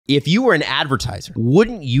If you were an advertiser,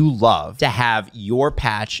 wouldn't you love to have your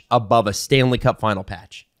patch above a Stanley Cup final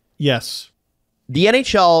patch? Yes. The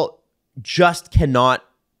NHL just cannot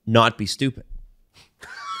not be stupid.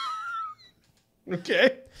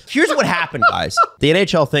 Okay. Here's what happened, guys. The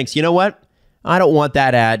NHL thinks, you know what? I don't want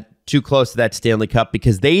that ad too close to that Stanley Cup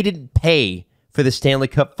because they didn't pay for the Stanley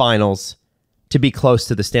Cup finals to be close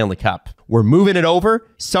to the Stanley Cup. We're moving it over.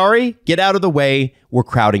 Sorry, get out of the way. We're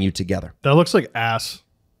crowding you together. That looks like ass.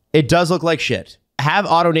 It does look like shit. Have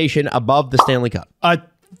AutoNation above the Stanley Cup.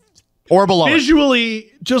 Or below it.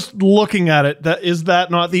 Visually, just looking at it, is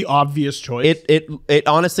that not the obvious choice? It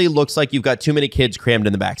honestly looks like you've got too many kids crammed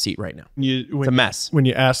in the back seat right now. It's a mess. When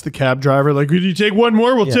you ask the cab driver, like, could you take one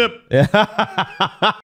more? We'll tip.